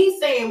me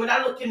saying when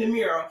I look in the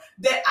mirror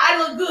that I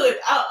look good.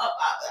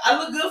 I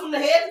look good from the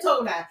head to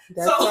toe now.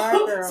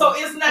 So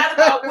it's not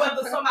about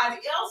whether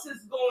somebody else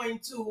is going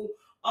to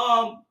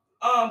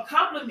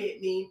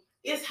compliment me.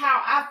 It's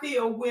how I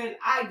feel when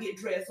I get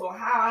dressed or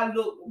how I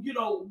look,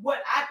 what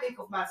I think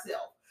of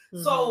myself.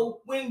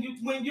 So when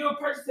you're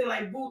purchasing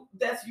like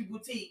That's You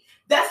Boutique,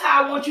 that's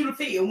how I want you to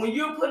feel. When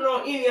you're putting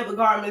on any of the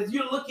garments,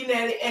 you're looking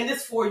at it and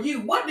it's for you.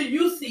 What do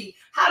you see?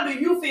 How do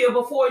you feel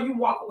before you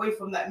walk away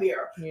from that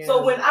mirror? Yeah.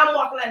 So when I'm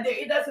walking out there,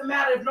 it doesn't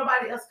matter if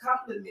nobody else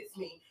compliments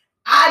me.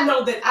 I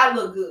know that I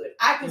look good.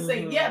 I can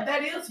say, yeah,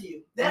 that is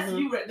you. That's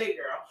you right there,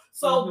 girl.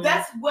 So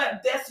that's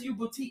what That's You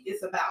Boutique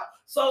is about.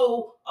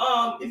 So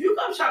if you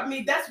come shop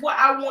me, that's what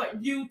I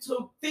want you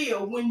to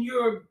feel when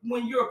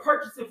you're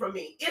purchasing from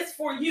me. It's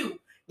for you.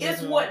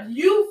 It's what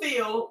you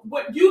feel,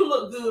 what you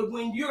look good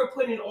when you're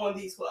putting on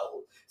these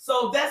clothes.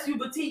 So That's You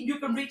Boutique. You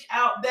can reach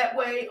out that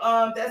way.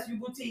 That's You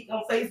Boutique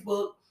on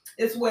Facebook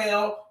as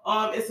well.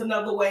 It's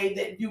another way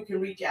that you can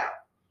reach out.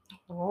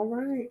 All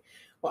right.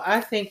 Well,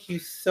 I thank you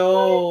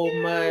so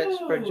much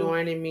for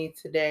joining me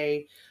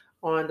today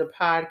on the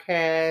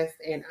podcast.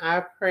 And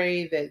I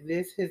pray that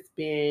this has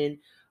been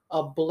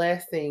a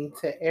blessing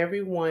to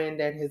everyone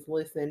that has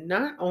listened,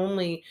 not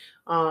only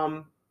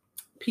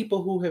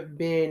people who have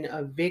been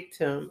a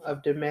victim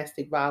of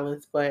domestic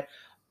violence, but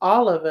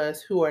all of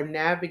us who are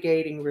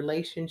navigating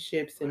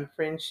relationships and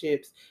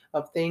friendships,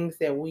 of things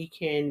that we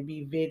can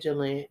be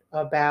vigilant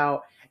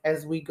about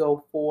as we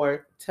go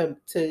forth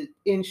to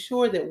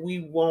ensure that we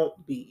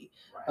won't be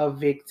a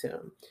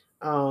victim.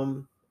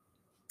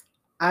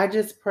 I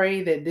just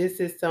pray that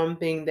this is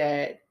something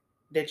that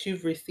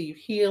you've received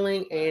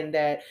healing, and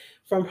that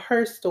from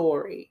her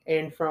story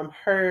and from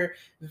her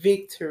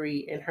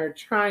victory and her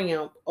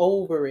triumph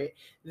over it,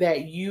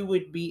 that you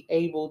would be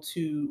able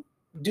to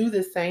do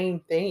the same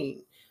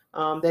thing,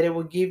 that it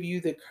will give you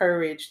the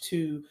courage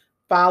to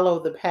follow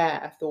the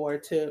path or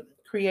to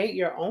create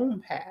your own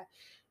path.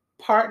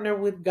 Partner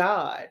with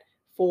God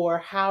for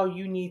how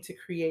you need to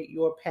create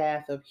your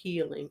path of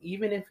healing.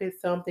 Even if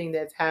it's something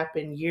that's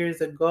happened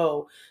years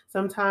ago,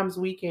 sometimes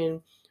we can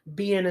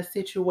be in a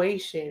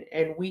situation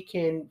and we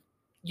can,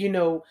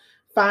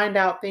 find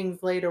out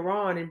things later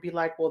on and be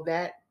like, well,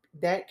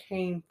 that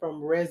came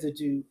from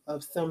residue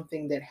of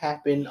something that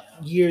happened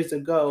years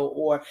ago,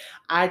 or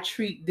I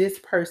treat this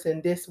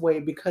person this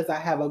way because I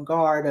have a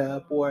guard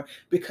up, or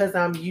because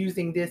I'm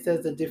using this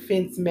as a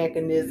defense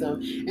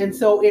mechanism. And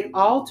so it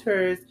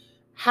alters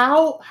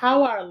how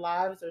our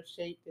lives are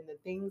shaped, and the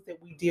things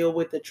that we deal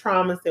with, the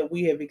traumas that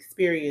we have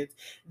experienced.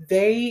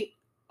 They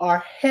are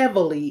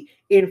heavily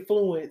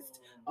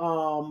influenced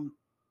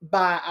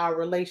by our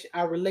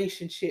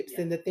relationships,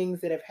 and the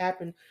things that have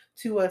happened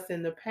to us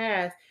in the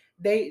past.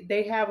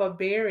 They have a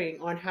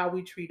bearing on how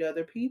we treat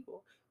other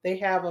people. They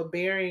have a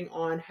bearing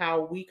on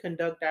how we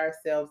conduct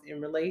ourselves in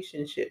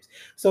relationships.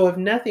 So if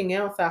nothing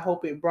else, I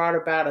hope it brought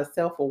about a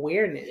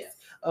self-awareness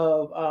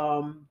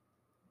of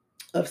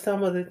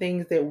some of the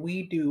things that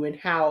we do, and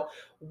how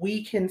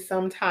we can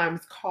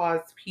sometimes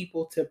cause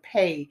people to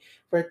pay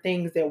for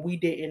things that we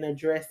didn't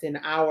address in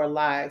our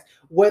lives,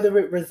 whether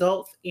it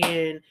results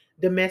in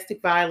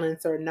domestic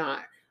violence or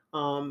not.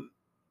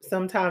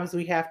 Sometimes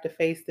we have to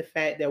face the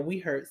fact that we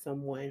hurt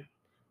someone,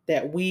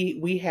 that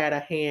we had a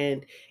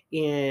hand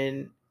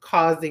in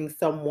causing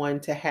someone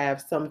to have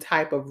some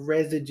type of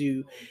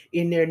residue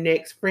in their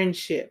next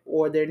friendship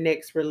or their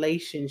next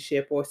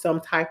relationship, or some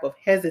type of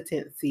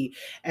hesitancy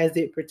as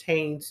it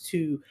pertains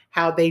to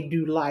how they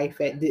do life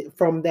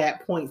from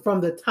that point, from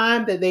the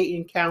time that they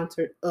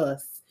encountered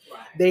us.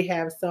 They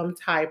have some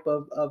type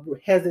of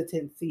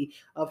hesitancy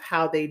of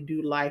how they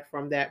do life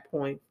from that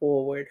point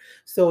forward.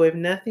 So if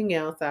nothing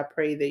else, I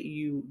pray that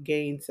you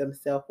gain some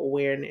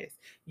self-awareness.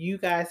 You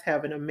guys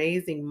have an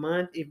amazing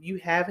month. If you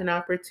have an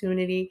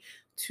opportunity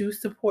to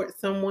support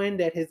someone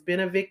that has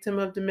been a victim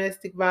of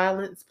domestic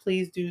violence,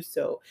 please do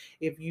so.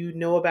 If you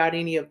know about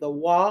any of the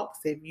walks,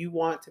 if you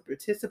want to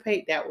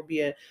participate, that would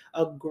be a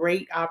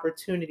great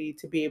opportunity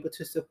to be able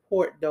to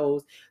support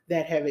those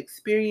that have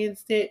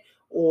experienced it,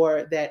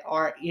 or that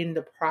are in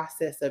the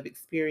process of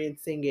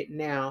experiencing it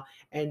now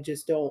and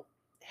just don't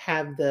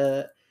have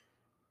the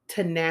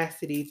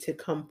tenacity to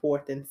come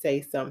forth and say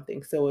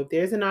something. So if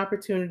there's an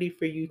opportunity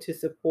for you to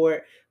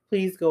support,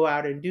 please go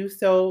out and do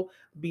so.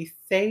 Be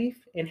safe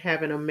and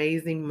have an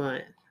amazing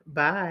month.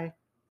 Bye.